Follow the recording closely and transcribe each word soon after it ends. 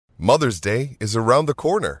Mother's Day is around the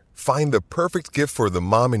corner. Find the perfect gift for the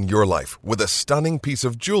mom in your life with a stunning piece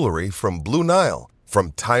of jewelry from Blue Nile.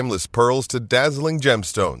 From timeless pearls to dazzling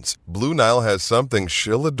gemstones, Blue Nile has something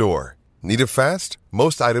she'll adore. Need it fast?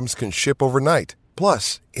 Most items can ship overnight.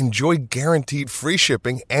 Plus, enjoy guaranteed free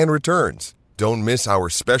shipping and returns. Don't miss our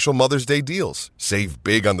special Mother's Day deals. Save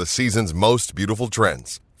big on the season's most beautiful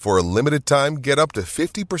trends. For a limited time, get up to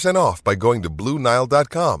 50% off by going to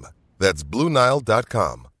BlueNile.com. That's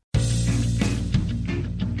BlueNile.com.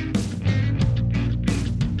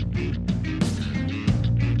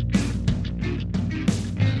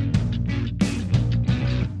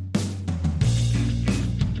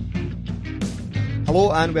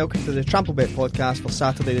 Hello and welcome to the TrampleBet podcast for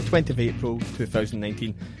Saturday the 20th of April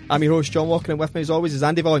 2019. I'm your host John Walker and with me as always is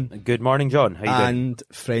Andy Vaughan. Good morning, John. How you doing? And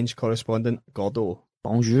French correspondent Gordo.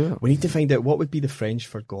 Bonjour. We need to find out what would be the French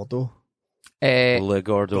for Gordo. Le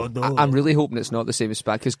Gordo. I'm really hoping it's not the same as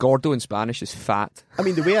Spanish, because Gordo in Spanish is fat. I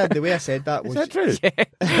mean, the way I said that was... Is that true?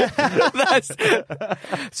 Yeah.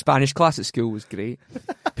 Spanish class at school was great.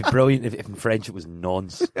 It'd be brilliant if in French it was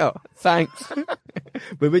nonce. Oh, thanks.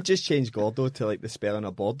 We would just change Gordo to like the spelling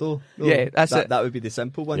of Bordeaux. No, Yeah, that's it. That would be the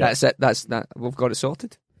simple one. That's it. That's that. We've got it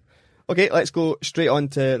sorted. Okay, let's go straight on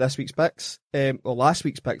to this week's picks. Or last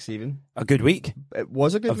week's picks even. A good week. It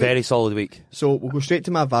was a good A week. very solid week. So we'll go straight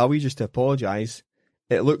to my value just to apologise.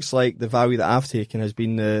 It looks like the value that I've taken has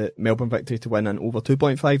been the Melbourne victory to win an over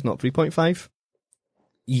 2.5, not 3.5.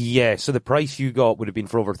 Yeah, so the price you got would have been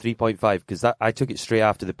for over 3.5 because I took it straight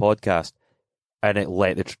after the podcast and it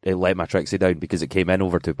let my Trixie down because it came in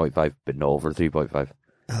over 2.5 but not over 3.5.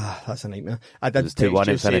 Ah, that's a nightmare. I did was text 2-1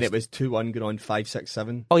 you and saying finished. it was 2-1 going on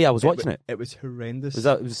 5-6-7. Oh yeah, I was watching it. It was horrendous.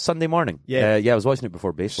 It was Sunday morning? Yeah. Yeah, I was watching it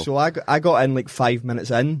before baseball. So I got in like 5 minutes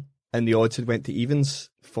in and the odds had went to evens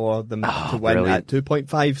for them to win brilliant. at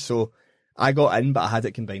 2.5. So I got in, but I had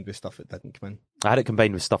it combined with stuff that didn't come in. I had it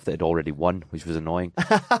combined with stuff that had already won, which was annoying.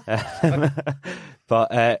 But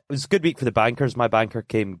it was a good week for the bankers. My banker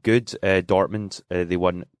came good. Dortmund, they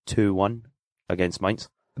won 2-1 against Mainz.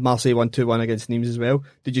 Marseille won 2-1 against Nimes as well.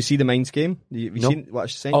 Did you see the Mainz game? Have you No. seen what I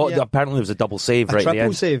was saying? Oh, yet? apparently there was a double save A right at the triple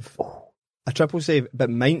end. save. A triple save. But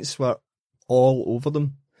Mainz were all over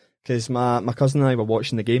them. Because my cousin and I were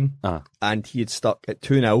watching the game and he had stuck at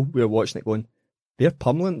 2-0. We were watching it going, they're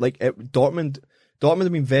pummeling. Like Dortmund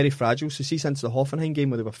have been very fragile. So see since the Hoffenheim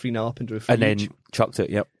game where they were 3-0 up and drew 3 And then each, chucked it,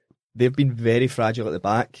 yep. they've been very fragile at the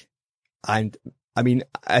back. And I mean,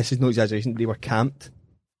 this is no exaggeration, they were camped.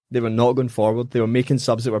 They were not going forward. They were making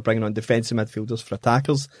subs that were bringing on defensive midfielders for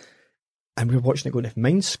attackers. And we were watching it going, if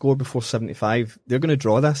Mainz score before 75, they're going to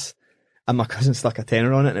draw this. And my cousin stuck a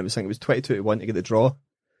tenner on it and it was 22-1 to get the draw.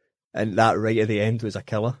 And that right at the end was a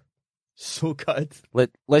killer. So good.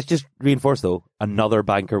 Let's just reinforce, though, another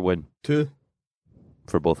banker win 2.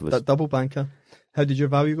 for both of us. Double banker. How did your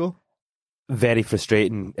value go? Very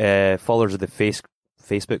frustrating. Followers of the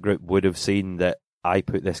Facebook group would have seen that I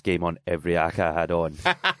put this game on every ACA I had on.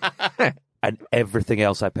 And everything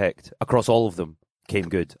else I picked, across all of them, came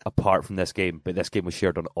good, apart from this game. But this game was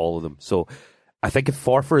shared on all of them. So I think if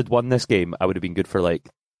Forfar had won this game, I would have been good for like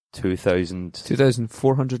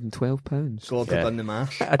 £2,412. God, Yeah. I've done the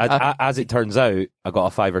math. As it turns out, I got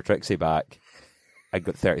a fiver Trixie back. I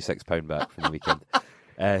got £36 back from the weekend.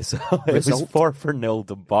 So it was Result? 4-0,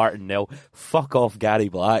 Dumbarton 0. Fuck off, Gary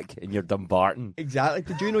Black, and your Dumbarton. Exactly.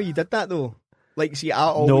 Did you know you did that though? Like, see,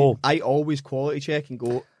 I always quality check and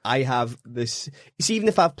go, I have this. See, even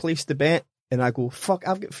if I've placed the bet and I go, fuck,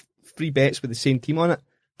 I've got 3 bets with the same team on it,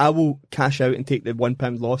 I will cash out and take the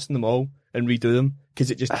 £1 loss in them all and redo them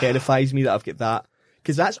because it just terrifies me that I've got that.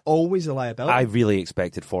 Because that's always a liability. I really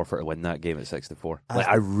expected Forfar to win that game at 6-4.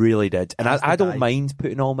 I really did. And I don't mind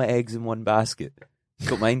putting all my eggs in one basket.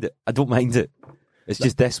 Don't mind it. I don't mind it. It's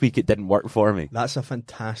just this week it didn't work for me. That's a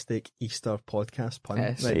fantastic Easter podcast pun.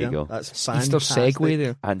 Yes. Right There you go. That's Easter fantastic. segue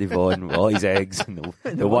there. Andy Vaughan with all his eggs in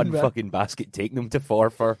the one fucking basket, taking them to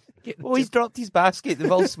Forfar. Oh, he's dropped his basket.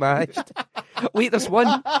 They've all smashed. Wait, there's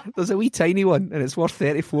one. There's a wee tiny one, and it's worth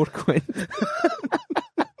 34 quid.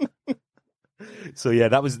 So yeah,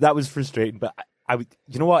 that was frustrating. But I would,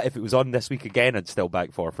 you know what? If it was on this week again, I'd still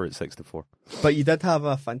back Forfar at 6-4. But you did have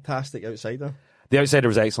a fantastic outsider. The outsider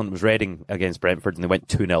was excellent. It was Reading against Brentford, and they went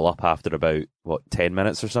 2-0 up after about 10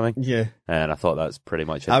 minutes or something. Yeah. And I thought that's pretty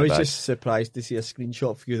much it. I was just surprised to see a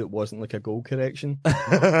screenshot for you that wasn't like a goal correction.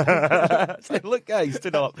 It's like, look, guys,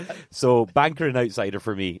 stood up. So banker and outsider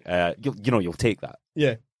for me. You'll take that.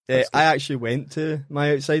 Yeah. I actually went to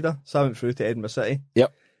my outsider, so I went through to Edinburgh City.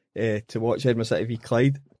 Yep. To watch Edinburgh City v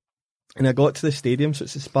Clyde. And I got to the stadium, so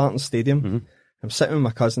it's the Spartan Stadium. Mm-hmm. I'm sitting with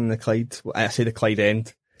my cousin in the Clyde, I say the Clyde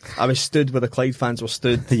end, I was stood where the Clyde fans were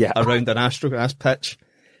stood Yeah. around an Astrograss pitch.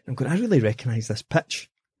 I'm going, I really recognise this pitch.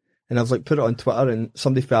 And I was like, put it on Twitter, and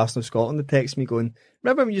somebody from Arsenal Scotland had texted me going,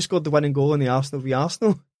 remember when you scored the winning goal in the Arsenal v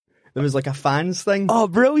Arsenal? There was like a fans thing. Oh,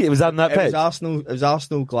 brilliant. Was that on that It pitch? was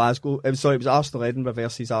Arsenal Glasgow. It was Arsenal Edinburgh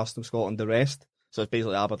versus Arsenal Scotland, the rest. So it's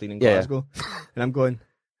basically Aberdeen and Yeah. Glasgow. And I'm going,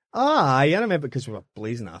 I remember, because we were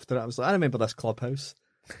blazing after it. I was like, I remember this clubhouse.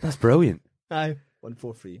 That's brilliant. Aye,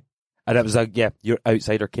 1-4-3. And it was your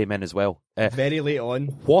outsider came in as well. Very late on.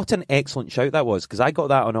 What an excellent shout that was, because I got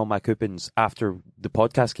that on all my coupons after the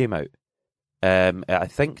podcast came out. I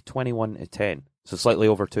think 21-10, so slightly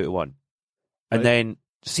over 2-1. And Right. then,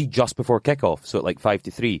 see, just before kickoff, so at like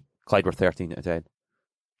 5-3, Clyde were 13-10.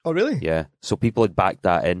 Oh, really? Yeah, so people had backed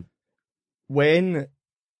that in. When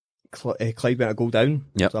Clyde went a goal down,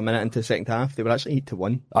 Yep. so a minute into the second half, they were actually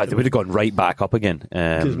 8-1. They would have gone right back up again.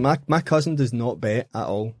 Because my cousin does not bet at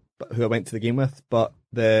all, but who I went to the game with, but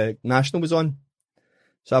the national was on.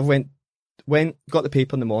 So I went, got the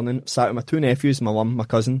paper in the morning, sat with my two nephews, my mum, my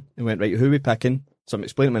cousin, and went, right, who are we picking? So I'm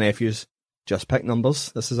explaining to my nephews, just pick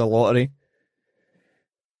numbers. This is a lottery.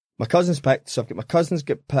 My cousin's picked, so I've got my cousin's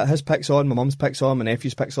get his picks on, my mum's picks on, my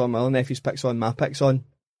nephew's picks on, my other nephew's picks on, my picks on.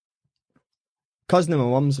 Cousin and my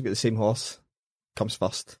mum's have got the same horse. Comes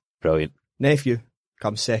first. Brilliant, Nephew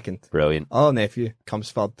comes second. brilliant. Other nephew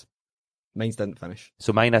comes third. Mine's didn't finish.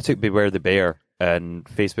 So mine, I took Beware the Bear, and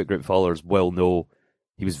Facebook group followers will know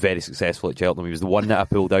he was very successful at Cheltenham. He was the one that I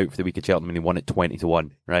pulled out for the week of Cheltenham, and he won it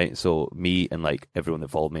 20-1, right? So me and like everyone that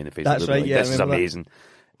followed me in the Facebook That's group were right, like, yeah, I this is remember that.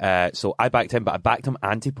 amazing. So I backed him, but I backed him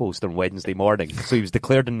anti-post on Wednesday morning. So he was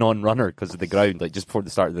declared a non-runner because of the ground, like just before the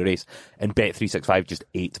start of the race. And Bet365 just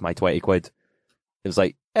ate my 20 quid. It was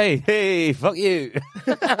like, hey, fuck you.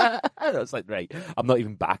 I was like, right, I'm not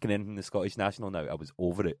even backing in the Scottish National now. I was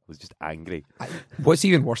over it. I was just angry. What's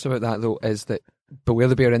even worse about that, though, is that Beware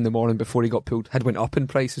the Bear in the morning before he got pulled had went up in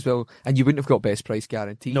price as well, and you wouldn't have got best price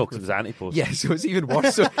guaranteed. No, because it was anti-post. Yeah, so it's even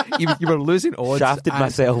worse. So you were losing odds. Shafted and-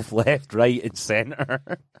 myself left, right, and centre.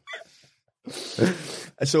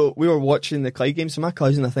 So we were watching the Clyde game. So my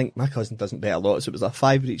cousin doesn't bet a lot, so it was like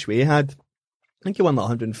 $5 each way he had. I think he won like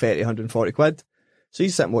 130, 140 quid. So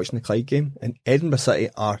he's sitting watching the Clyde game, and Edinburgh City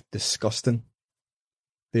are disgusting.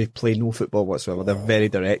 They play no football whatsoever. They're very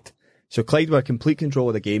direct. So Clyde were in complete control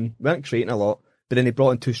of the game. Weren't creating a lot, but then they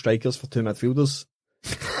brought in two strikers for two midfielders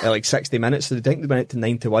at like 60 minutes. So they think they went to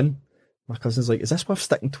 9-1. My cousin's like, is this worth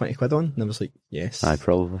sticking 20 quid on? And I was like, yes. Aye,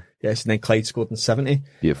 probably. Yes, and then Clyde scored in 70.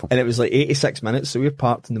 Beautiful. And it was like 86 minutes, so we were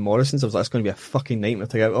parked in the Morrisons. I was like, it's going to be a fucking nightmare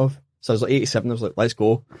to get out of. So I was like 87, I was like, let's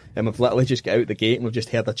go. And we've literally just got out the gate and we've just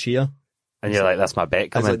heard a cheer. And you're like, that's my bet I was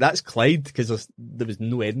coming. like, that's Clyde, because there was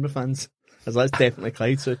no Edinburgh fans. I was like, that's definitely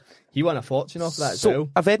Clyde. So he won a fortune off that as well.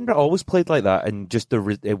 Have Edinburgh always played like that, and just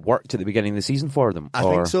it worked at the beginning of the season for them? I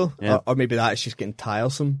think so. Yeah. Or maybe that is just getting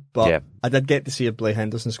tiresome. But Yeah. I did get to see Blair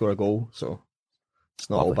Henderson score a goal, so it's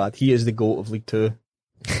not all Lovely. bad. He is the GOAT of League Two.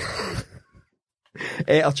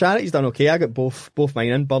 Our charity's done okay. I got both mine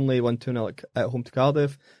in. Burnley won 2-0 at home to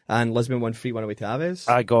Cardiff, and Lisbon won 3-1 away to Aves.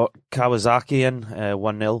 I got Kawasaki in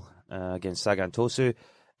 1-0 against Sagan Tosu.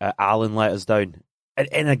 Allen let us down.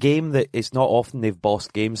 In a game that it's not often they've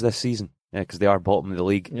bossed games this season, because they are bottom of the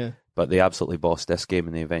league, Yeah. but they absolutely bossed this game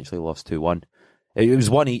and they eventually lost 2-1. It was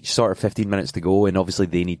one each, sort of 15 minutes to go, and obviously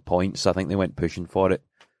they need points, so I think they went pushing for it.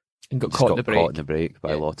 and got Just caught in the break. caught in the break by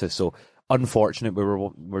Yeah. Lotus. So unfortunate,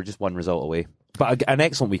 we're just one result away. But an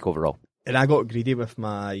excellent week overall. And I got greedy with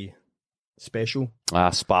my special.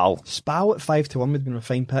 Spal. Spal at 5-1 would have been a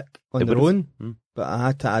fine pick on It their would've. own, but I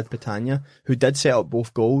had to add Patania, who did set up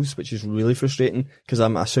both goals, which is really frustrating because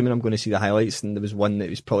I'm assuming I'm going to see the highlights, and there was one that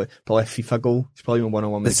was probably a FIFA goal. It's probably been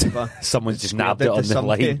 1-on-1 with FIFA. Someone's just Squared nabbed it on to the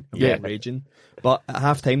somebody. line. Yeah, raging. But at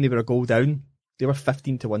half time, they were a goal down. They were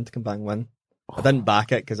 15-1 to come back and win. I didn't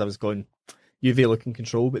back it because I was going, UV look in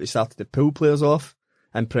control, but they started to pull players off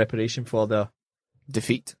in preparation for their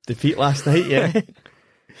Defeat. defeat last night. Yeah,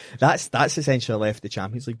 that's essentially left the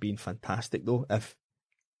Champions League being fantastic though.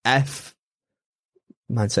 If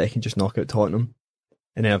Man City can just knock out Tottenham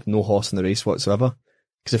and then have no horse in the race whatsoever,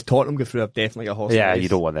 because if Tottenham go through, I've definitely got a horse. in the Yeah, race. you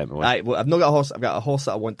don't want them to win. I've not got a horse. I've got a horse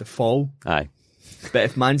that I want to fall. Aye. But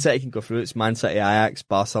if Man City can go through, it's Man City, Ajax,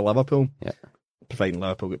 Barca, Liverpool. Yeah. Providing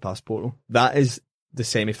Liverpool get past Porto. That is the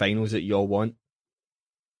semi-finals that you all want.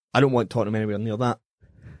 I don't want Tottenham anywhere near that.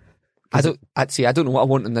 I don't know what I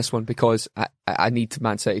want in this one because I need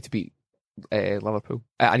Man City to beat Liverpool.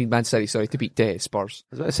 I need Man City, to beat Spurs.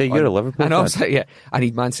 I was about to say, you're a Liverpool I know. fan. I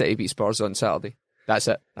need Man City to beat Spurs on Saturday. That's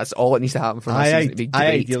it. That's all that needs to happen for my I season to be I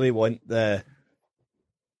great. ideally want the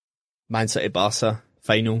Man City Barca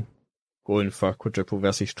final going for quadruple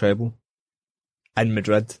versus treble. in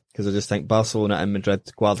Madrid, because I just think Barcelona in Madrid,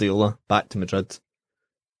 Guardiola back to Madrid.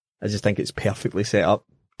 I just think it's perfectly set up.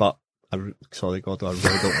 But sorry, God, I really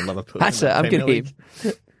don't want Liverpool. That's it. I'm Premier going League.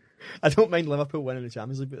 I don't mind Liverpool winning the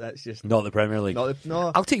Champions League, but that's just Not the Premier League.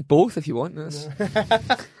 no. I'll take both if you want this.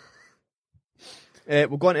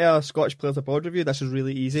 We'll go on to our Scottish Players Abroad review. This is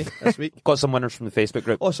really easy this week. Got some winners from the Facebook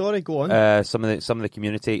group. Oh, sorry, go on. Some of the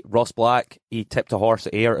community. Ross Black, he tipped a horse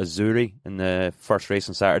at Ayr Azuri in the first race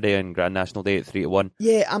on Saturday in Grand National Day at 3-1.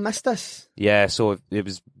 Yeah, I missed this. Yeah, so it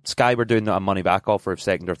was Sky were doing a money back offer of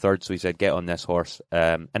second or third, so he said get on this horse,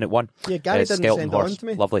 and it won. Yeah, Gary didn't Skelton send horse. it on to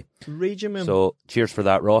me. Lovely. Raging with him. So cheers for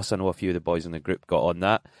that, Ross. I know a few of the boys in the group got on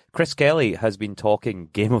that. Chris Kelly has been talking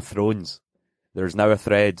Game of Thrones. There's now a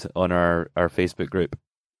thread on our Facebook group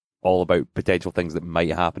all about potential things that might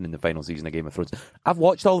happen in the final season of Game of Thrones. I've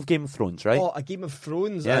watched all of Game of Thrones, right? Oh, a Game of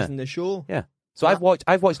Thrones Yeah. as in the show. Yeah. So I've watched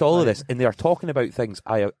all of Right. this, and they are talking about things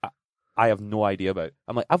I have no idea about.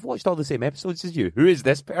 I'm like, I've watched all the same episodes as you. Who is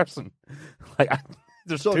this person? Like,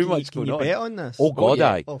 there's So too can much you going on. bet on this? Oh God,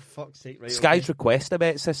 yeah. aye. Oh, fuck's sake, right. Sky's okay. request a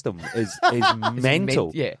bet system is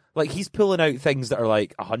mental. Yeah. Like, he's pulling out things that are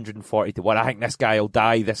like 140 to 1. I think this guy will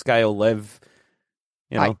die, this guy will live.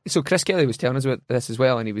 You know? So Chris Kelly was telling us about this as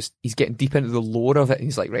well, and he's getting deep into the lore of it, and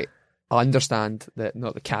he's like, right, I understand that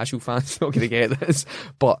not the casual fans not going to get this,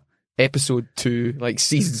 but episode 2, like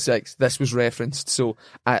season 6, this was referenced. So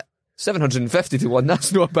at 750 to 1,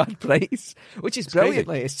 that's not a bad price, which is brilliant.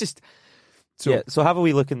 crazy. Like, it's just So have a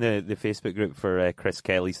wee look in the Facebook group for Chris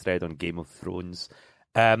Kelly's thread on Game of Thrones.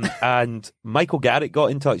 And Michael Garrett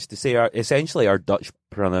got in touch to say essentially our Dutch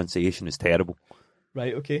pronunciation is terrible.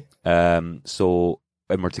 Right, okay.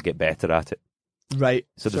 And we're to get better at it. Right.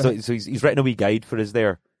 So he's written a wee guide for us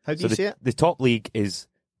there. How do So you say it? the top league is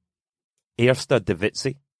Eerste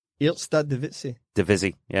Divisie. Eerste Divisie.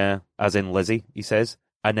 Divisie, yeah. As in Lizzie, he says.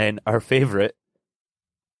 And then our favourite,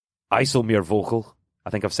 IJsselmeer Vocal. I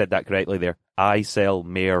think I've said that correctly there.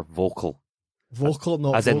 IJsselmeer Vocal. Vocal,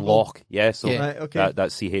 not As in vocal. lock, yeah. So Yeah. Right, okay.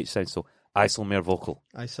 that CH sounds so. IJsselmeer Vocal.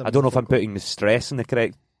 I I don't know if I'm putting the stress in the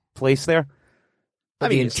correct place there. I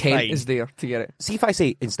mean, the it's intent fine. is there to get it. See if I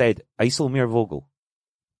say instead IJsselmeer Vogel,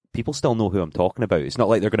 people still know who I'm talking about. It's not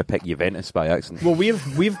like they're going to pick Juventus by accident. Well,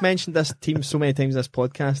 we've mentioned this team so many times in this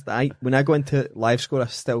podcast that when I go into live score, I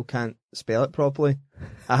still can't spell it properly.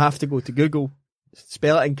 I have to go to Google,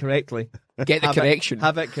 spell it incorrectly, Get the have correction.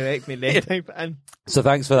 have it correct me, then type it in. So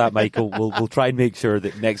thanks for that, Michael. We'll try and make sure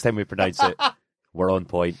that next time we pronounce it, we're on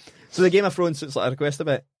point. So the Game of Thrones, it's like a request a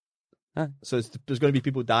bit. Huh. So there's going to be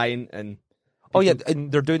people dying and. Oh yeah, and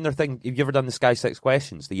they're doing their thing. Have you ever done the Sky 6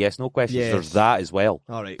 questions, the yes/no questions? Yes. There's that as well,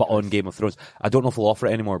 All right, but on good. Game of Thrones. I don't know if we'll offer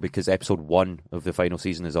it anymore because episode 1 of the final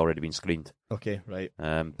season has already been screened. Okay, right.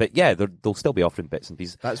 But yeah, they'll still be offering bits and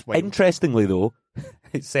pieces. That's wild. Interestingly, though,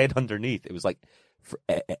 it said underneath, it was like,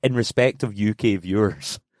 in respect of UK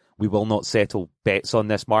viewers, we will not settle bets on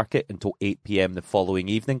this market until 8 p.m. the following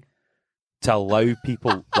evening to allow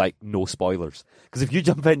people, like, no spoilers. Because if you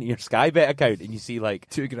jump into your Sky Bet account and you see, like,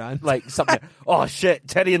 $2,000. like something, oh shit,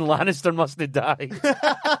 Tyrion Lannister must have died.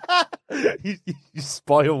 you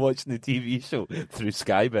spoil watching the TV show through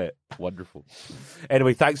Sky Bet. Wonderful.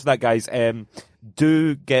 Anyway, thanks for that, guys.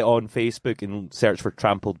 Do get on Facebook and search for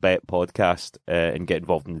Trampled Bet Podcast and get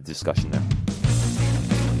involved in the discussion there.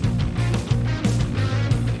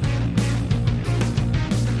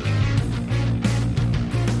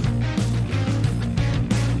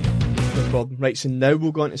 No problem. Right, so now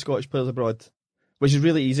we'll go on to Scottish Players Abroad, which is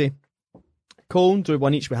really easy. Colne drew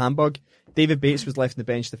 1 each with Hamburg. David Bates was left on the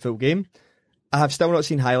bench the full game. I have still not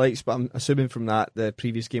seen highlights, but I'm assuming from that the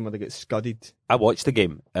previous game where they get scudded. I watched the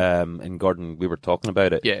game, and Gordon, we were talking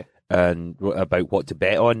about it. Yeah. And about what to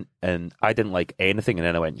bet on, and I didn't like anything, and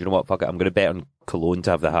then I went, you know what, fuck it, I'm going to bet on Cologne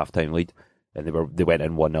to have the halftime lead, and they went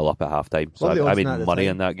in 1-0 up at halftime, so What were the I odds made on that at the money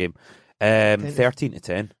time? on that game. 13 to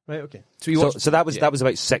 10. Right, okay. So that was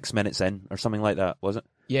about 6 minutes in or something like that, was it?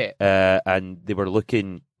 Yeah. And they were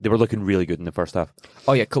looking really good in the first half.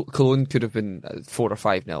 Oh yeah, Cologne could have been 4 or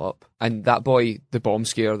 5-0 up, and that boy, the bomb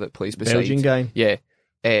scare that plays beside Belgian guy. Yeah,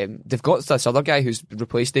 they've got this other guy who's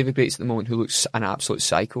replaced David Bates at the moment, who looks an absolute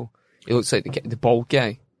psycho. He looks like the bald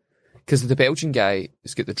guy, because the Belgian guy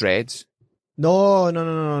has got the dreads. No.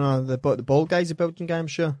 The bald guy's a Belgian guy, I'm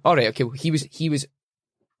sure. All right, okay. Well, he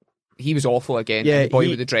was awful again. Yeah, the boy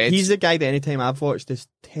with the dreads. He's the guy that anytime I've watched is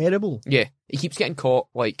terrible. Yeah, he keeps getting caught,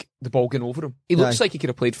 like the ball going over him. He looks Aye. like he could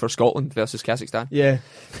have played for Scotland versus Kazakhstan. Yeah.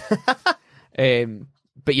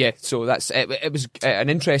 But yeah, so that's it. It was an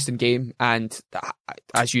interesting game, and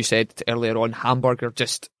as you said earlier on, Hamburg are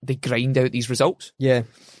they grind out these results. Yeah,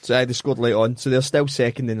 so they scored late on, so they're still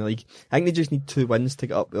second in the league. I think they just need 2 wins to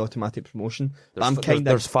get up the automatic promotion.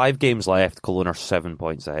 There's 5 games left. Cologne are 7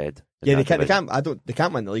 points ahead. Yeah, they can't. They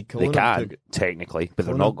can't win the league. Cologne they can technically, but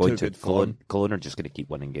they're not going to. Cologne are just going to keep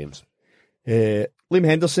winning games. Liam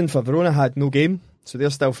Henderson for Verona had no game, so they're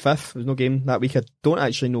still 5th. There's no game that week. I don't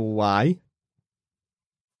actually know why,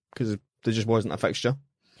 because there just wasn't a fixture.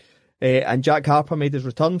 And Jack Harper made his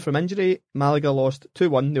return from injury. Malaga lost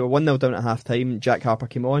 2-1. They were 1-0 down at half time. Jack Harper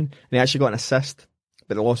came on, and he actually got an assist,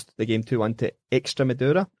 but they lost the game 2-1 to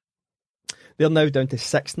Extremadura. They're now down to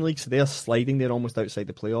 6th in the league, so they're sliding. They're almost outside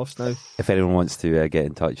the playoffs now. If anyone wants to get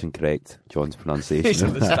in touch and correct John's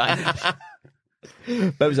pronunciation of Spanish.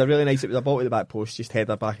 But it was it was a ball to the back post, just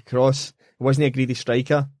header back across. It wasn't a greedy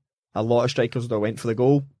striker. A lot of strikers would have went for the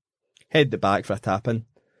goal. Head the back for a tap-in.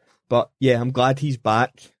 But yeah, I'm glad he's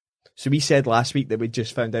back. So we said last week that we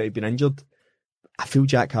just found out he'd been injured. I feel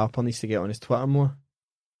Jack Harper needs to get on his Twitter more.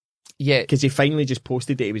 Yeah. Because he finally just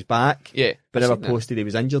posted that he was back. Yeah. But never posted he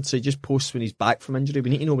was injured. So he just posts when he's back from injury. We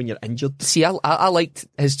need to know when you're injured. See, I liked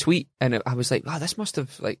his tweet, and I was like, wow, this must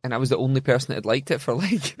have, and I was the only person that had liked it for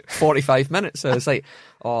 45 minutes. So I was like,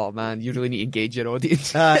 oh man, you really need to engage your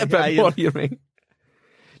audience a bit more here, mate.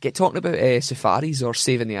 Get talking about safaris or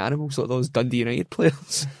saving the animals, like those Dundee United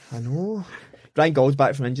players. I know. Brian Gall's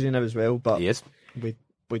back from injury now as well, but he is. We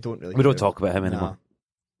don't really. We don't talk about him anymore.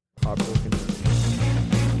 Heartbroken.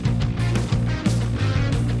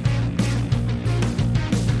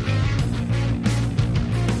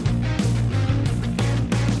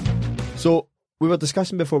 So we were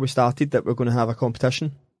discussing before we started that we're going to have a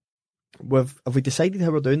competition. Have we decided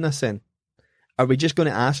how we're doing this then? Are we just going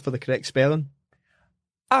to ask for the correct spelling?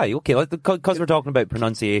 Aye, okay, because we're talking about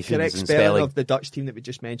pronunciations correct and spelling spelling of the Dutch team that we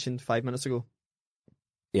just mentioned 5 minutes ago.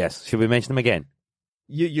 Yes, should we mention them again?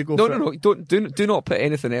 You go. No. Do not put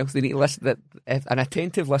anything else. They need to listen. That if an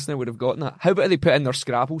attentive listener would have gotten that. How about they put in their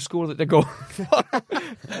Scrabble score that they go?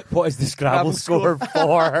 What is the Scrabble score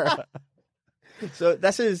for? So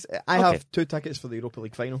this is. I have 2 tickets for the Europa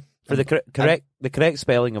League final. For the correct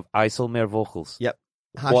spelling of IJsselmeervogels. Yep.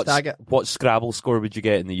 Hashtag it. What Scrabble score would you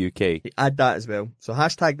get in the UK? Add that as well. So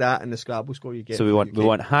hashtag that and the Scrabble score you get. So we want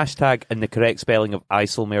hashtag and the correct spelling of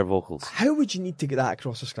IJsselmeervogels. How would you need to get that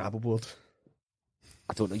across a Scrabble board?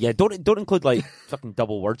 I don't know. Yeah, don't include fucking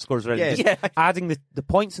double word scores or anything. Yeah. Just adding the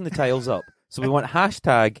points and the tiles up. So we want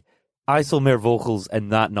hashtag IJsselmeervogels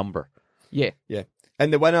and that number. Yeah.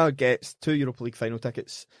 And the winner gets 2 Europa League final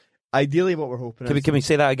tickets. Ideally, what we're hoping Can we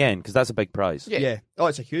say that again? Because that's a big prize. Yeah. Oh,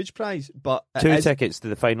 it's a huge prize. But 2 tickets to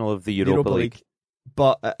the final of the Europa League.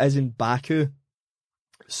 But it is in Baku.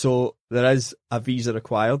 So there is a visa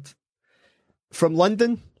required. From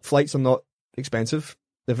London, flights are not expensive.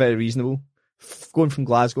 They're very reasonable. Going from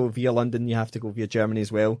Glasgow via London, you have to go via Germany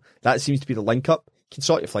as well. That seems to be the link-up. You can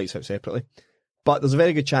sort your flights out separately. But there's a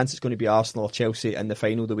very good chance it's going to be Arsenal or Chelsea in the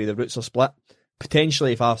final, the way the routes are split.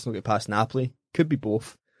 Potentially, if Arsenal get past Napoli, could be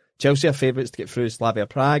both. Chelsea are favourites to get through Slavia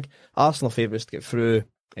Prague. Arsenal favourites to get through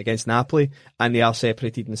against Napoli. And they are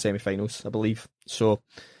separated in the semi-finals, I believe. So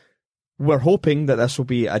we're hoping that this will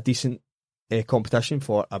be a decent competition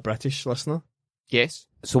for a British listener. Yes.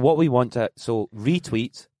 So what we want to... So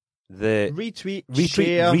retweet share.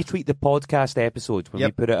 Retweet the podcast episode when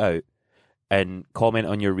we put it out. And comment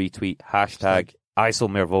on your retweet. Hashtag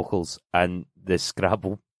IJsselmeervogels and the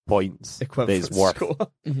Scrabble points that is worth.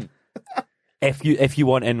 If you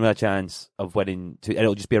want in with a chance of winning,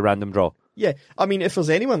 it'll just be a random draw. Yeah, I mean, if there's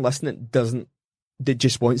anyone listening that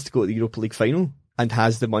just wants to go to the Europa League final and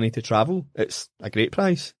has the money to travel, it's a great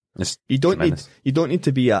prize. You don't need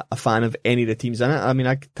to be a fan of any of the teams in it. I mean,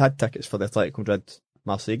 I had tickets for the Atletico Madrid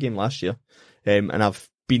Marseille game last year, and I've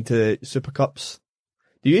been to Super Cups.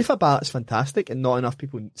 The UEFA ballot's fantastic, and not enough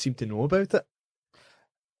people seem to know about it.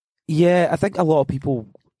 Yeah, I think a lot of people,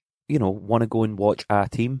 want to go and watch a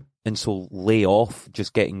team. And so lay off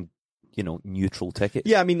just getting, neutral tickets.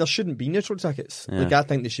 Yeah, I mean, there shouldn't be neutral tickets. Yeah. I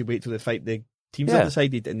think they should wait till the teams are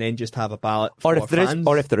decided and then just have a ballot for fans.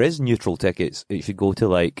 Or if there is neutral tickets, it should go to,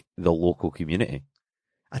 the local community.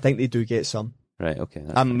 I think they do get some. Right, okay.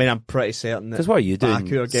 I'm pretty certain that... Because what are you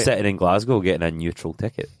doing sitting in Glasgow getting a neutral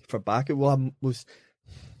ticket? For Baku? Well,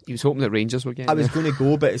 he was hoping that Rangers were getting I was going to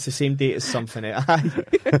go, but it's the same date as something.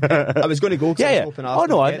 I was going to go because I was hoping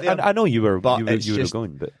Arsenal would get there. I know you were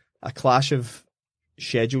going, but... A clash of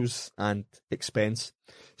schedules and expense.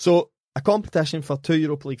 So, a competition for 2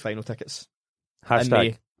 Europa League final tickets.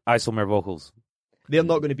 Hashtag IJsselmeervogels. They're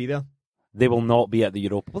not going to be there. They will not be at the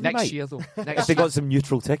Europa. Well, next year, though. If they got some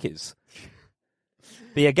neutral tickets.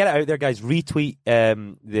 But yeah, get it out there, guys. Retweet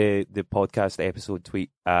the podcast episode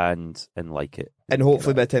tweet and like it. And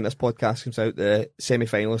hopefully by the time this podcast comes out, the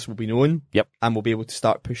semi-finalists will be known. Yep. And we'll be able to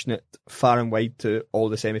start pushing it far and wide to all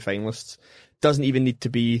the semi-finalists. Doesn't even need to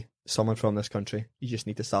be someone from this country. You just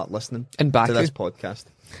need to start listening In Baku. to this podcast.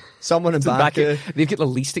 Someone in Baku. They've got the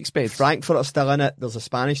least expense. Frankfurt are still in it. There's a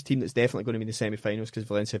Spanish team that's definitely going to be in the semi-finals because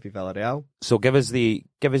Valencia beat Villarreal. So give us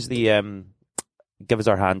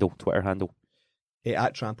our handle, Twitter handle.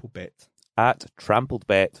 At TrampledBet. At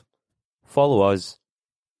TrampledBet. Follow us,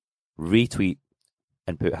 retweet,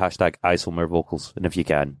 and put hashtag Isilmer Vocals. And if you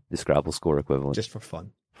can, the Scrabble score equivalent. Just for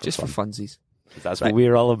fun. Just for funsies. That's what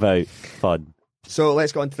we're all about. Fun. So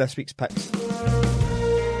let's go on to this week's picks.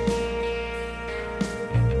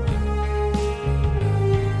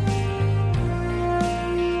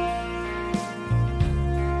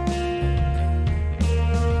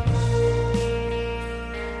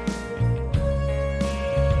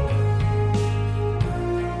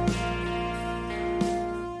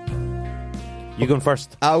 You going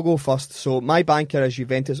first? I'll go first. So my banker is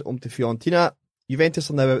Juventus at home to Fiorentina. Juventus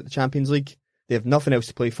are now out of the Champions League. They have nothing else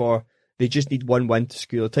to play for. They just need one win to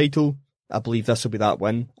secure the title. I believe this will be that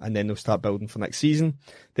win, and then they'll start building for next season.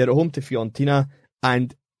 They're at home to Fiorentina,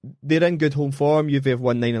 and they're in good home form. Juve have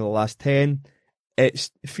won 9 of the last 10.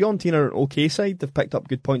 It's Fiorentina are an okay side. They've picked up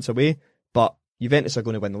good points away, but Juventus are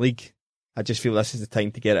going to win the league. I just feel this is the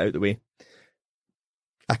time to get it out of the way.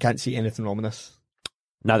 I can't see anything wrong with this.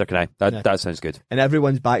 Neither can I. That sounds good. And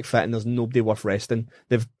everyone's back fit, and there's nobody worth resting.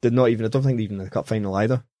 They're not even. I don't think they're even in the cup final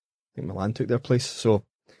either. I think Milan took their place. So,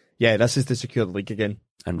 yeah, this is to secure the league again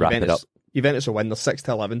And wrap it up. Juventus will win. They're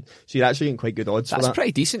 6-11, so you're actually getting quite good odds. That's for that.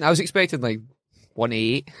 pretty decent. I was expecting like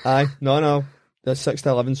 1-8. Aye, no, that's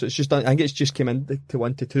 6-11. So it's just. I think it's just came in to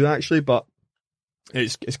 1-2 actually, but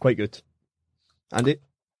it's quite good. Andy,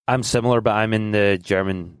 I'm similar, but I'm in the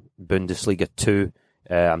German Bundesliga 2.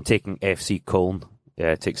 I'm taking FC Köln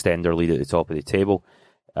to extend their lead at the top of the table,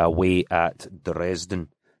 away at Dresden.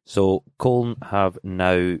 So Köln have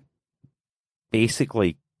now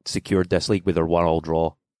basically secured this league with their 1-1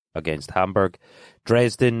 draw against Hamburg.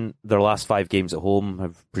 Dresden, their last 5 games at home,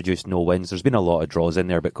 have produced no wins. There's been a lot of draws in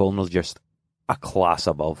there, but Köln are just a class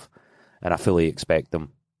above, and I fully expect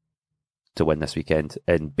them to win this weekend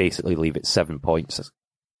and basically leave it 7 points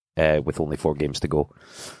with only 4 games to go.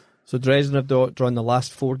 so Dresden have drawn the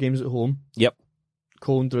last 4 games at home. Yep.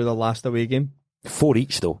 Cologne drew the last away game. 4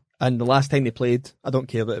 each, though. And the last time they played, I don't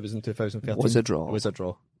care that it was in 2013. Was a draw. It was a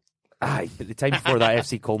draw. Aye, but the time before that,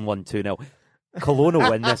 FC Köln won 2-0. Cologne will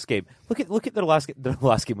win this game. Look at their last game. Their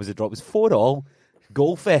last game was a draw. It was 4-4.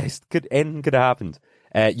 Goal fest. Anything could have happened.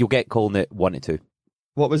 You'll get Köln at 1-2.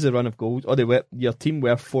 What was the run of goals? Oh, your team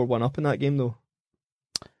were 4-1 up in that game, though.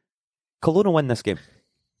 Cologne will win this game.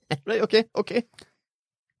 Right, okay.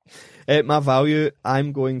 My value,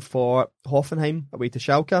 I'm going for Hoffenheim away to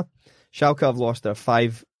Schalke. Schalke have lost their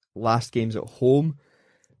 5 last games at home.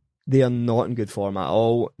 They are not in good form at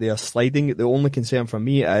all. They are sliding. The only concern for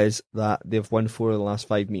me is that they've won 4 of the last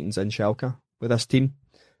 5 meetings in Schalke with this team.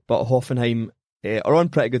 But Hoffenheim are on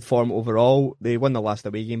pretty good form overall. They won the last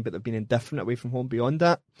away game, but they've been indifferent away from home beyond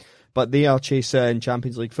that. But they are chasing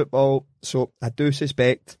Champions League football, so I do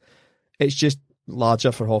suspect it's just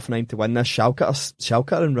larger for Hoffenheim to win this.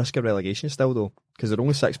 Schalke are in risk of relegation still, though, because they're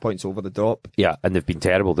only 6 points over the drop. Yeah, and they've been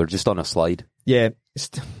terrible. They're just on a slide. Yeah,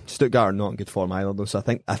 Stuttgart are not in good form either, though, so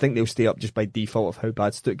I think they'll stay up just by default of how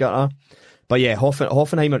bad Stuttgart are. But yeah,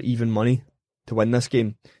 Hoffenheim are even money to win this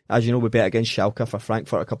game. As you know, we bet against Schalke for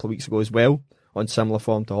Frankfurt a couple of weeks ago as well, on similar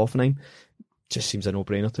form to Hoffenheim. Just seems a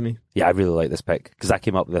no-brainer to me. Yeah, I really like this pick, because I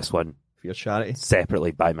came up with this one For your charity.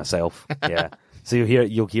 separately by myself. Yeah. So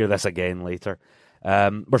you'll hear this again later.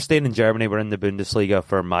 We're staying in Germany. We're in the Bundesliga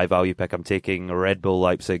for my value pick. I'm taking Red Bull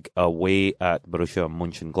Leipzig away at Borussia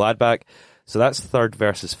Mönchengladbach. So that's 3rd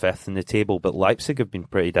versus 5th in the table, but Leipzig have been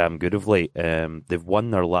pretty damn good of late. They've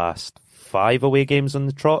won their last 5 away games on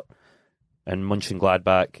the trot, and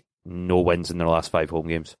Mönchengladbach, no wins in their last 5 home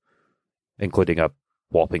games, including a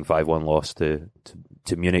whopping 5-1 loss to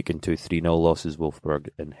Munich and 2 3-0 losses, Wolfsburg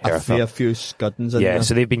and Hertha. A few scuddings in Yeah, there.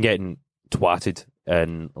 so they've been getting twatted,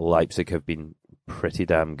 and Leipzig have been pretty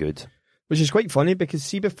damn good. Which is quite funny, because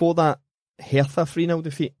see before that Hertha 3-0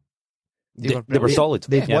 defeat, They were solid.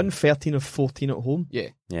 they've Yeah. won 13 of 14 at home, Yeah.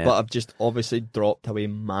 Yeah. but have just obviously dropped away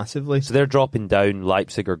massively. So they're dropping down.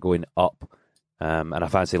 Leipzig are going up. And I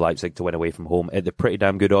fancy Leipzig to win away from home at the pretty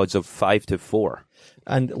damn good odds of 5-4.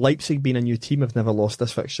 And Leipzig being a new team have never lost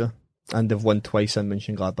this fixture, and they've won twice in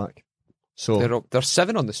Mönchengladbach. So They're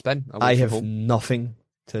 7 on the spin. away I from have home. nothing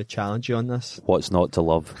to challenge you on this. What's not to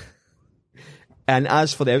love? And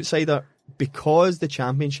as for the outsider, because the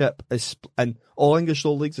championship is and all English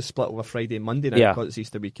lower leagues are split over Friday and Monday now because it's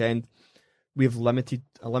Easter weekend. We have a limited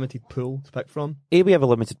pool to pick from. We have a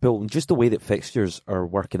limited pool, and just the way that fixtures are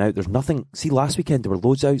working out, there's nothing. See, last weekend there were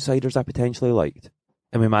loads of outsiders I potentially liked,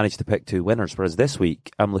 and we managed to pick 2 winners. Whereas this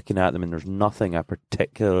week, I'm looking at them, and there's nothing I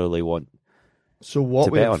particularly want. So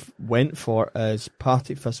what we went for is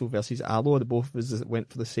Partick Thistle versus Alloa. The both of us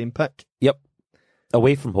went for the same pick. Yep,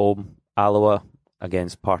 away from home, Alloa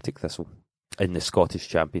against Partick Thistle in the Scottish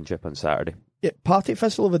Championship on Saturday. Yeah, Partick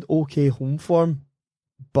Thistle have had okay home form,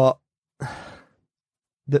 but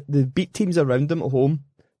they beat teams around them at home,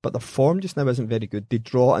 but their form just now isn't very good. They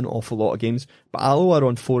draw an awful lot of games, but Alloa are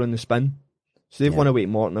on 4 in the spin, so they've won away to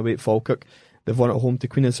Morton, away to Falkirk. They've won at home to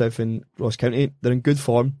Queen of South and Ross County. They're in good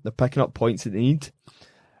form. They're picking up points that they need.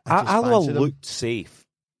 Alloa looked safe,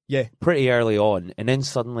 yeah, pretty early on, and then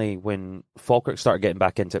suddenly when Falkirk started getting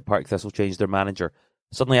back into it, Partick Thistle changed their manager.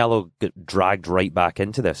 Suddenly Alloa got dragged right back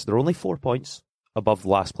into this. They're only 4 points above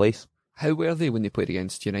last place. How were they when they played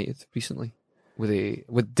against United recently? Did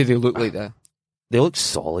they look like that? They look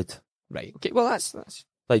solid. Right. Okay. Well, that's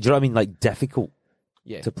like, do you know what I mean? Like difficult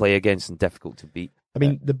to play against and difficult to beat. I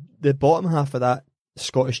mean, the bottom half of that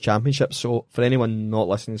Scottish Championship. So for anyone not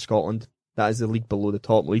listening to Scotland, that is the league below the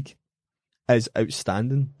top league. Is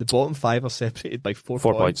outstanding. The bottom 5 are separated by 4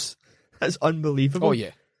 points. That's unbelievable. Oh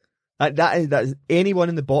yeah. That is anyone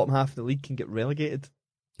in the bottom half of the league can get relegated.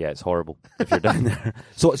 Yeah, it's horrible if you're down there.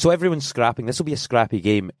 So everyone's scrapping. This will be a scrappy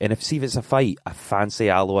game, and if it's a fight, I fancy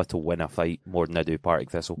Alloa to win a fight more than I do Partick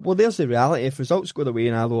Thistle. Well, there's the reality. If results go the way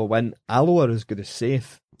and Alloa win, Alloa are as good as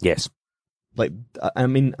safe. Yes. Like, I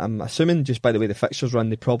mean, I'm assuming just by the way the fixtures run,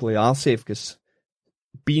 they probably are safe because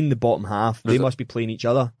being the bottom half, they must be playing each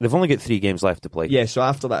other. They've only got 3 games left to play. Yeah, so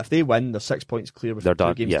after that, if they win, they're 6 points clear with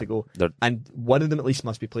 2 games to go. And one of them at least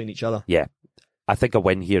must be playing each other. Yeah. I think a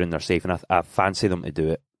win here and they're safe, and I fancy them to do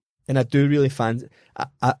it. And I do really fancy...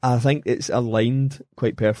 I think it's aligned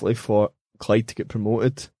quite perfectly for Clyde to get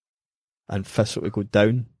promoted and Thistle to go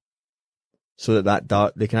down so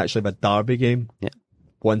that they can actually have a derby game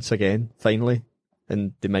once again, finally,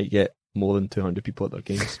 and they might get more than 200 people at their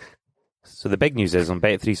games. So the big news is on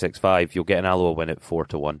Bet365, you'll get an Alloa win at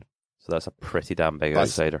 4-1. So that's a pretty damn big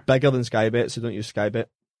outsider. Bigger than Sky Bet, so don't use Sky Bet.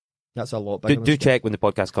 That's a lot bigger. Do check when the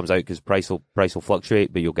podcast comes out because price will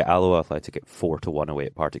fluctuate, but you'll get Alloa Athletic at 4-1 away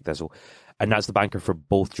at Partick Thistle, and that's the banker for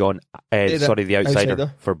both John. The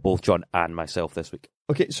outsider for both John and myself this week.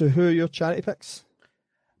 Okay, so who are your charity picks?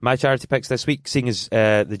 My charity picks this week, seeing as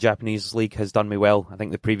the Japanese league has done me well, I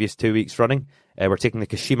think the previous 2 weeks running, we're taking the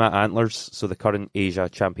Kashima Antlers, so the current Asia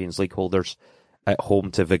Champions League holders, at home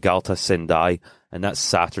to Vegalta Sendai, and that's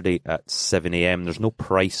Saturday at 7 a.m. There's no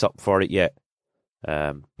price up for it yet,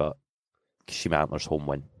 but Kashima Antlers home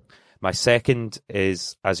win. My second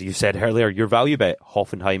is, as you said earlier, your value bet,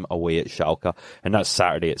 Hoffenheim away at Schalke, and that's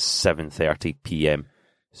Saturday at 7:30 p.m.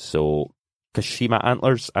 So Kashima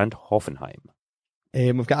Antlers and Hoffenheim.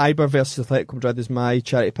 We've got Eibar versus Atletico Madrid as my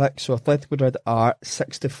charity pick. So Atletico Madrid are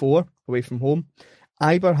 6-4 away from home.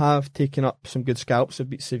 Eibar have taken up some good scalps. They've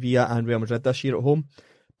beat Sevilla and Real Madrid this year at home.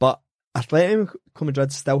 But Atletico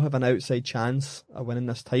Madrid still have an outside chance of winning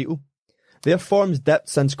this title. Their form's dipped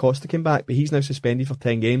since Costa came back, but he's now suspended for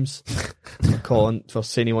 10 games for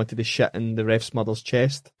saying he wanted to shit in the ref's mother's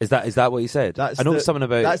chest. Is that what he said? I know something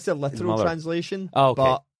about that's the literal translation. Oh, okay.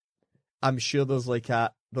 But I'm sure there's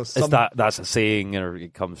that's a saying, or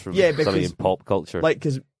it comes from something in pop culture. Like,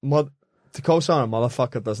 because to call someone a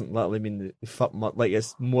motherfucker doesn't literally mean fuck. Like,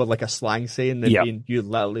 it's more like a slang saying than being you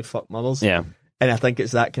literally fuck mothers. Yeah. And I think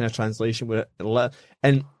it's that kind of translation where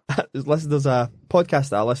and there's a podcast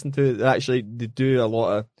that I listen to that actually they do a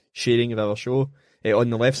lot of sharing of our show on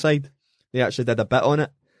the left side. They actually did a bit on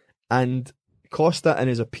it, and Costa in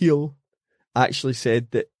his appeal actually said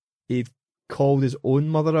that he'd called his own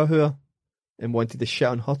mother a whore and wanted to shit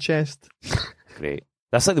on her chest. Great.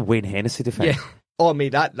 That's like the Wayne Hennessy defense. Yeah. Oh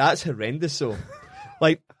mate, that's horrendous. So,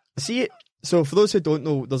 like, see it. So, for those who don't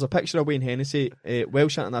know, there's a picture of Wayne Hennessy,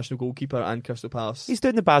 Welsh international goalkeeper and Crystal Palace. He's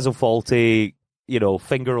doing the Basil Fawlty,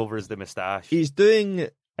 finger over the moustache. He's doing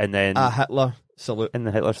and then a Hitler salute. In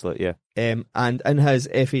the Hitler salute, yeah. And in his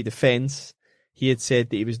FA defence, he had said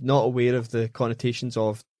that he was not aware of the connotations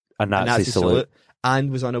of a Nazi salute and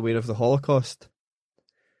was unaware of the Holocaust.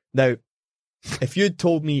 Now, if you'd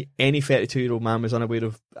told me any 32-year-old man was unaware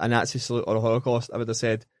of a Nazi salute or a Holocaust, I would have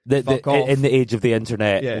said, fuck off. In the age of the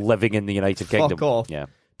internet, living in the United Kingdom. Fuck off. Yeah.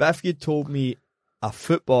 But if you'd told me a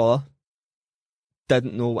footballer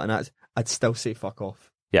didn't know what a Nazi, I'd still say fuck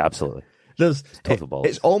off. Yeah, absolutely.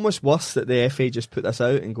 It's almost worse that the FA just put this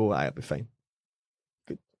out and go, it'll be fine.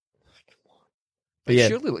 Good. But yeah,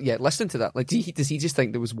 Surely, listen to that. Like, does he just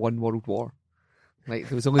think there was one world war? Like,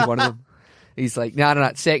 there was only one of them. He's like,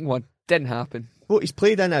 nah, second one didn't happen. well, he's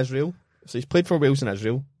played in Israel, so he's played for Wales in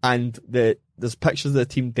Israel, and there's pictures of the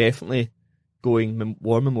team definitely going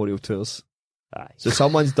war memorial tours. Aye. So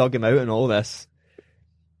someone's dug him out and all this.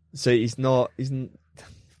 So he's not. Do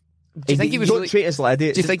you think he was don't really- treat us like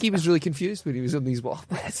idiots. Do you think he was really confused when he was on these? What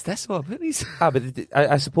is this all about? These? But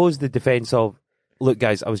I suppose the defence of, look,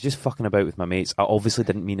 guys, I was just fucking about with my mates. I obviously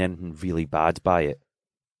didn't mean anything really bad by it.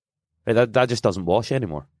 Right, that just doesn't wash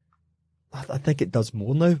anymore. I think it does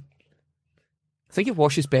more now. I think it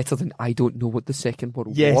washes better than I don't know what the Second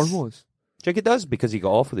World Yes. War was. Do you think it does? Because he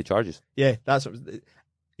got off with the charges. Yeah, that's what.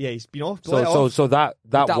 Yeah, he's been off. So that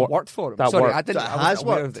Worked for him. that Sorry, worked. I didn't. It I has wasn't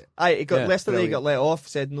aware of worked. it. It got Yeah, yesterday. He brilliant. got let off.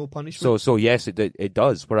 Said no punishment. So yes, it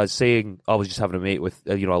does. Whereas saying I was just having a mate with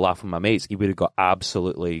a laugh with my mates, he would have got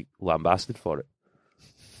absolutely lambasted for it.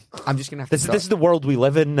 I'm just gonna have to. This is the world we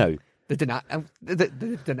live in now.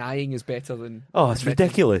 The denying is better than. Oh, it's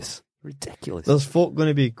ridiculous. Ridiculous. There's folk going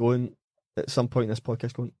to be going at some point in this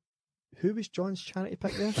podcast going, who was John's charity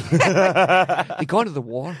pick there? They gone to the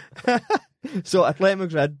war. So Athletic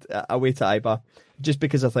Madrid away to Eibar, just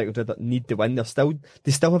because Athletic Madrid need to win,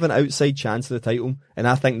 they still have an outside chance of the title, and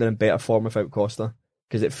I think they're in better form without Costa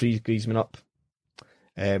because it frees Griezmann up.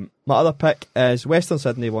 My other pick is Western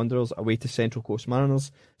Sydney Wanderers away to Central Coast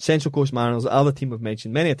Mariners. Central Coast Mariners are the team we've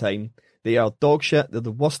mentioned many a time. They are dog shit. They're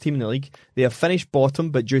the worst team in the league. They have finished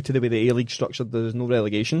bottom, but due to the way the A-League structured, there's no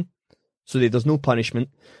relegation, so there's no punishment.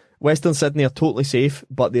 Western Sydney are totally safe,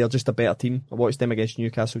 but they are just a better team. I watched them against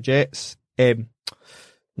Newcastle Jets.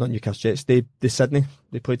 Not Newcastle Jets. The Sydney.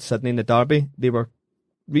 They played Sydney in the derby. They were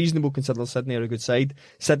reasonable considering Sydney are a good side.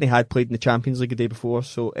 Sydney had played in the Champions League the week before,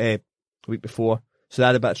 so they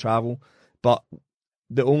had a bit of travel. But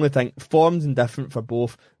the only thing, form's indifferent for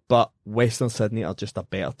both, but Western Sydney are just a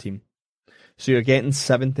better team. So you're getting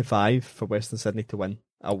 75 for Western Sydney to win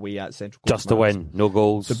away at Central Coast. Just to Mariners. win, no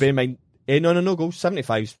goals. So bear in mind, no goals.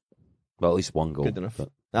 75's Well, at least one goal. good enough.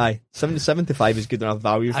 But- Aye, 75 is good enough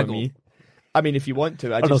value for me. I mean, if you want to,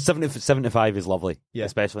 no, 75 is lovely, Yeah.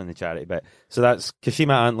 especially in the charity bit. So that's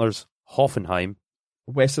Kashima Antlers, Hoffenheim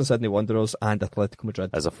Western Sydney Wanderers and Atletico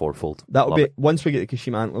Madrid. as a fourfold. That'll Love be it. once we get the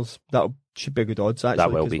Kashima Antlers. That should be a good odds actually.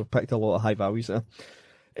 That will 'cause be. We've picked a lot of high values there.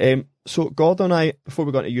 So Gordon and I, before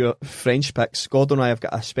we go into your French picks, Gordon and I have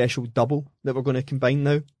got a special double that we're going to combine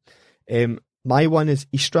now. My one is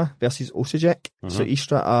Istra versus Osijek. So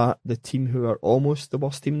Istra are the team who are almost the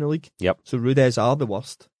worst team in the league. Yep. So Rudez are the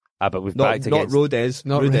worst. But we've Not backed against... Rodez.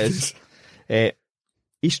 Not Rudez.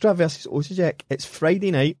 Istra versus Osijek. It's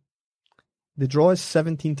Friday night. The draw is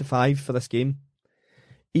 17-5 for this game.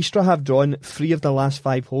 Istra have drawn 3 of the last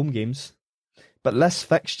 5 home games, but this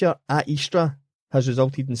fixture at Istra has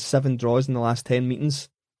resulted in 7 draws in the last 10 meetings,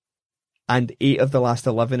 and 8 of the last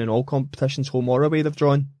 11 in all competitions, home or away, they've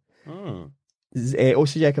drawn.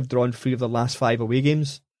 Osijek have drawn 3 of the last 5 away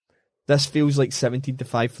games. This feels like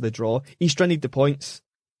 17-5 for the draw. Istra need the points.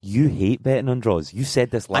 You hate betting on draws. You said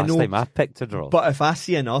this last know, time I picked a draw. But if I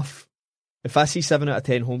see enough, if I see 7 out of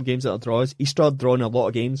 10 home games that are draws, Istra are drawing a lot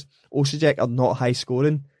of games. Osijek are not high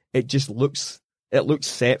scoring. It just looks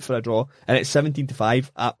set for a draw, and it's 17-5.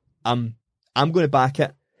 I'm going to back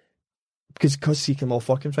it because he came off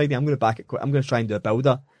fucking Friday. I'm going to back it. I'm going to try and do a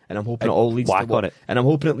builder, and I'm hoping it all leads whack to on it. And I'm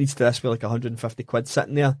hoping it leads to this with like 150 quid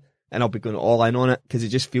sitting there, and I'll be going all in on it because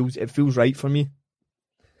it feels right for me.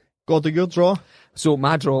 Gordon, your draw? So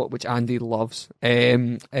my draw, which Andy loves,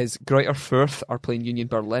 is Greuther Fürth are playing Union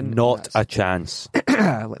Berlin. Not a chance.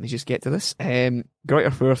 Let me just get to this. Greuther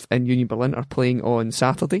Fürth and Union Berlin are playing on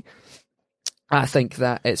Saturday. I think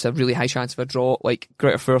that it's a really high chance of a draw. Like,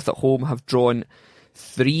 Greuther Fürth at home have drawn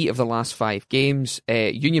 3 of the last 5 games.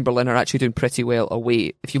 Union Berlin are actually doing pretty well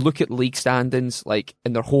away. If you look at league standings, like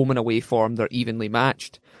in their home and away form, they're evenly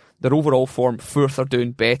matched. Their overall form, Fürth are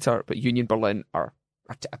doing better, but Union Berlin are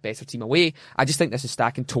a better team away. I just think this is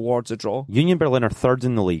stacking towards a draw. Union Berlin are third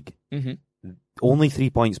in the league. Mm-hmm. Only 3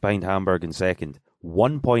 points behind Hamburg in second.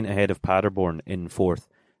 1 point ahead of Paderborn in fourth.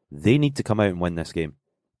 They need to come out and win this game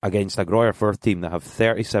against a Greuther Fürth team that have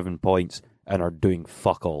 37 points and are doing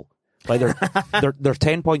fuck all. Like they're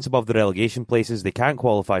 10 points above the relegation places. They can't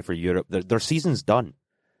qualify for Europe. Their season's done.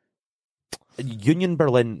 Union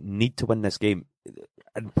Berlin need to win this game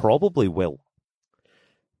and probably will.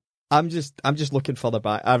 I'm just looking further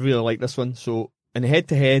back. I really like this one. So in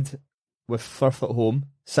head-to-head with Firth at home,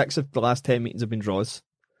 6 of the last 10 meetings have been draws.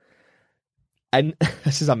 And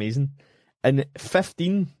this is amazing. In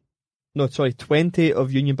 20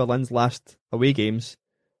 of Union Berlin's last away games,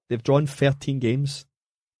 they've drawn 13 games.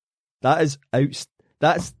 That is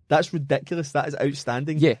That's ridiculous. That is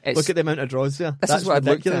outstanding. Yeah, look at the amount of draws there. This That's is what I'd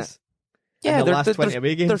looked ridiculous. Yeah, in the last 20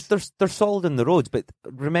 away games. They're solid in the roads, but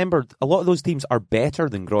remember, a lot of those teams are better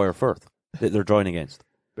than Groyer Firth that they're drawing against.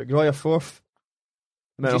 But Groyer Fourth,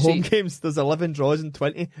 amount of you home games, there's 11 draws in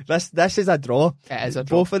 20. This is a draw. It is a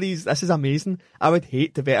draw. Both of these, this is amazing. I would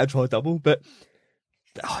hate to bet a draw double, but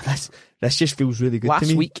this just feels really good to me.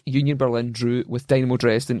 Last week, Union Berlin drew with Dynamo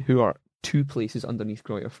Dresden, who are 2 places underneath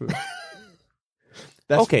Greuther Fürth.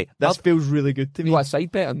 This feels really good to me. You want a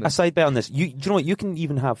side bet on this? A side bet on this. Do you know what? You can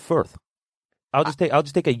even have Firth. I'll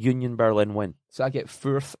just take a Union Berlin win. So I get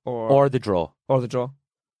Fürth or the draw. Or the draw.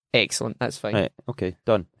 Excellent, that's fine. Right, okay,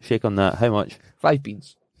 done. Shake on that. How much? 5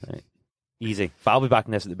 beans. Right. Easy. But I'll be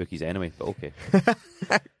backing this at the bookies anyway, but okay.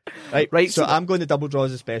 Right, so I'm going to double draw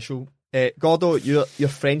as a special. Gordo, your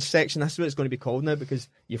French section, this is what it's going to be called now because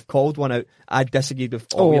you've called one out. I disagreed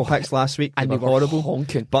with all your picks last week. And they they were were horrible.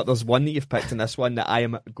 honking. But there's one that you've picked in this one that I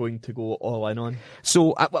am going to go all in on.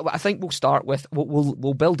 So I think we'll start with,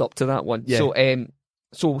 we'll build up to that one. Yeah.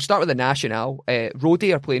 So we'll start with the National. Rode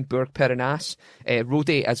are playing Burg Perennas. Rode,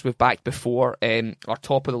 as we've backed before, are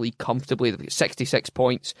top of the league comfortably. They've got 66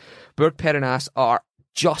 points. Burg Perennas are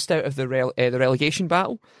just out of the relegation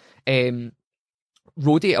battle.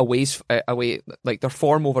 Rode away, like their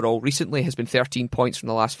form overall recently has been 13 points from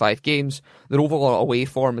the last 5 games. Their overall away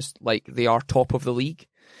form is like they are top of the league.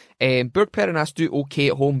 Burg Perennas do okay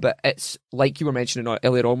at home, but it's like you were mentioning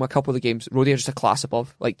earlier on, a couple of the games, Rode are just a class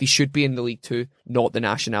above. Like they should be in the League 2, not the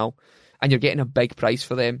National. And you're getting a big price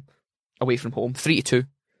for them away from home, 3-2.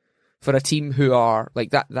 For a team who are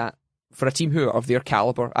like that for a team who are of their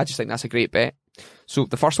calibre, I just think that's a great bet. So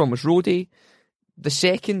the first one was Rode. The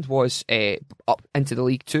second was up into the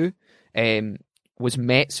League 2, was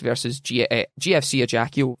Metz versus GFC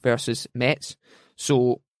Ajaccio versus Metz.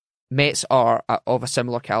 So Metz are of a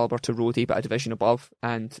similar calibre to Rode, but a division above,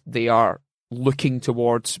 and they are looking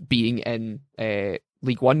towards being in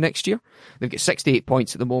League 1 next year. They've got 68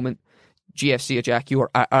 points at the moment. GFC Ajaccio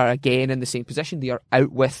are again in the same position. They are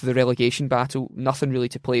out with the relegation battle, nothing really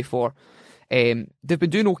to play for. They've been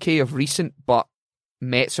doing okay of recent, but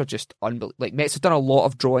Metz are just unbelievable. Like Metz have done a lot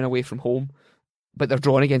of drawing away from home, but they're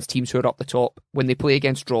drawing against teams who are up the top. When they play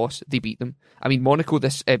against Dross, they beat them. I mean,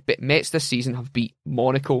 Metz this season have beat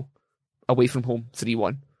Monaco away from home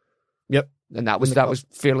 3-1. Yep. And that was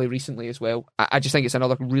fairly recently as well. I just think it's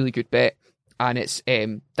another really good bet. And it's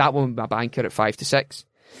that one with my banker at 5-6.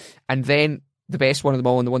 And then the best one of them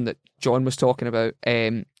all, and the one that John was talking about.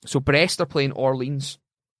 So Brest are playing Orleans.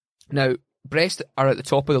 Now, Brest are at the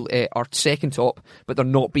top of are second top, but they're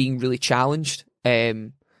not being really challenged. They're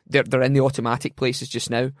in the automatic places just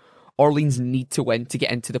now. Orleans need to win to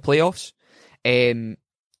get into the playoffs.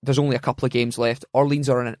 There's only a couple of games left. Orleans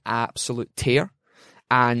are on an absolute tear,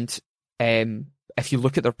 and if you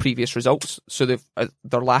look at their previous results, so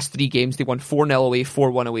their last 3 games they won 4-0 away,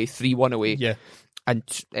 4-1 away, 3-1 away. Yeah, and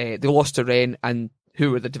they lost to Rennes, and who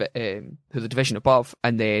were the division above,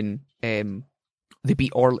 and then they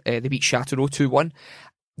beat Châteauroux 2-1.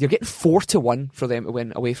 You're getting 4-1 for them to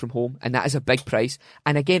win away from home, and that is a big price.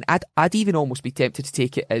 And again, I'd even almost be tempted to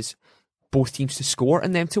take it as both teams to score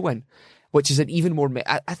and them to win, which is an even more.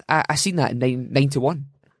 I seen that at 9-1.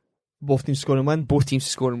 Both teams score and win. Both teams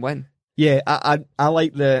to score and win. Yeah, I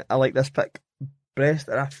like this pick. Brest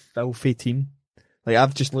are a filthy team. Like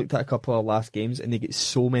I've just looked at a couple of last games, and they get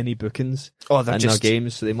so many bookings in their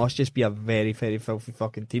games, so they must just be a very, very filthy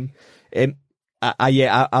fucking team. I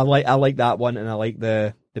like that one, and I like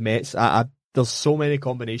the Mets. There's so many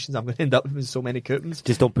combinations. I'm going to end up with so many coupons.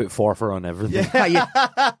 Just don't put forfeit on everything.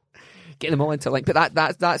 Yeah. Get them all into link, but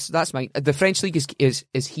that's mine. The French league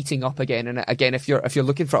is heating up again, and again, if you're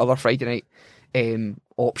looking for other Friday night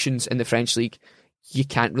options in the French league, you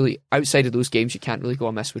can't really, outside of those games, you can't really go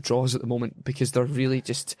amiss with draws at the moment because they're really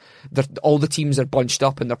all the teams are bunched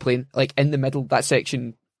up and they're playing like in the middle, that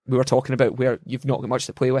section we were talking about where you've not got much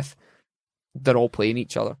to play with. They're all playing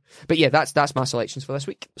each other. But yeah, that's my selections for this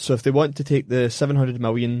week. So if they want to take the 700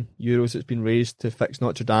 million euros that's been raised to fix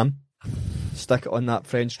Notre Dame, stick it on that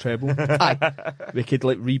French treble. Aye. We could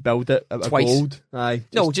like rebuild it at Twice. a gold. Aye.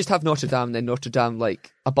 No, we'll just have Notre Dame, then Notre Dame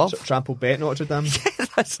like above. Trample bet Notre Dame. Yeah,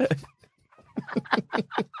 that's it.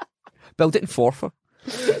 Build it in forfeit.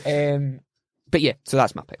 But yeah, so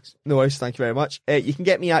that's my picks. No worries, thank you very much. You can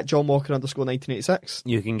get me at John Walker _1986.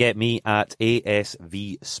 You can get me at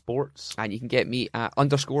ASV Sports. And you can get me at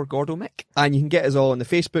 _Gordo Mick. And you can get us all in the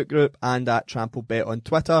Facebook group and at TrampleBet on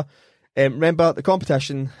Twitter. Remember, the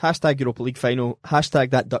competition, # Europa League final, #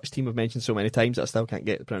 that Dutch team I've mentioned so many times that I still can't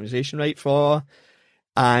get the pronunciation right for,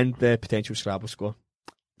 and the potential Scrabble score.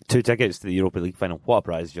 2 tickets to the Europa League final. What a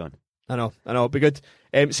prize, John. I know. It'll be good.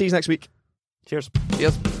 See you next week. Cheers.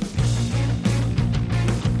 Cheers.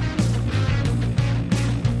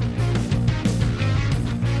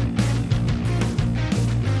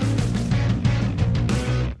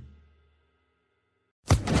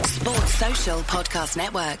 Sports Social Podcast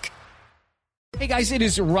Network. Hey guys, it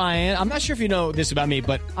is Ryan. I'm not sure if you know this about me,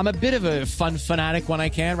 but I'm a bit of a fun fanatic when I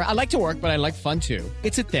can. I like to work, but I like fun too.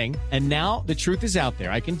 It's a thing. And now the truth is out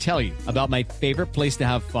there. I can tell you about my favorite place to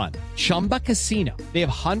have fun. Chumba Casino. They have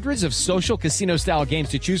hundreds of social casino style games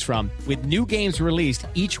to choose from with new games released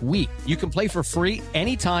each week. You can play for free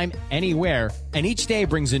anytime, anywhere. And each day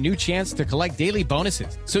brings a new chance to collect daily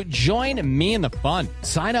bonuses. So join me in the fun.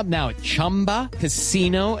 Sign up now at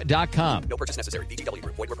ChumbaCasino.com. No purchase necessary. VGW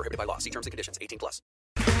Group. Void where prohibited by law. See terms and conditions. 18+.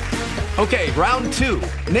 Okay, round two.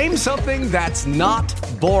 Name something that's not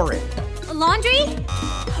boring. A laundry?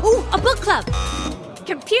 Ooh, a book club.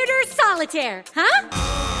 Computer solitaire, huh?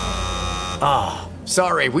 Ah,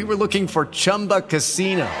 sorry. We were looking for Chumba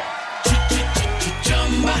Casino.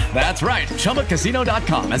 That's right.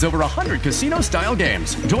 ChumbaCasino.com has over 100 casino-style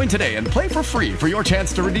games. Join today and play for free for your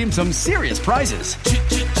chance to redeem some serious prizes.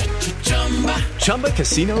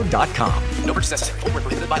 ChumbaCasino.com. No purchase necessary. Void where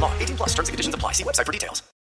prohibited by law. 18+. Terms and conditions apply. See website for details.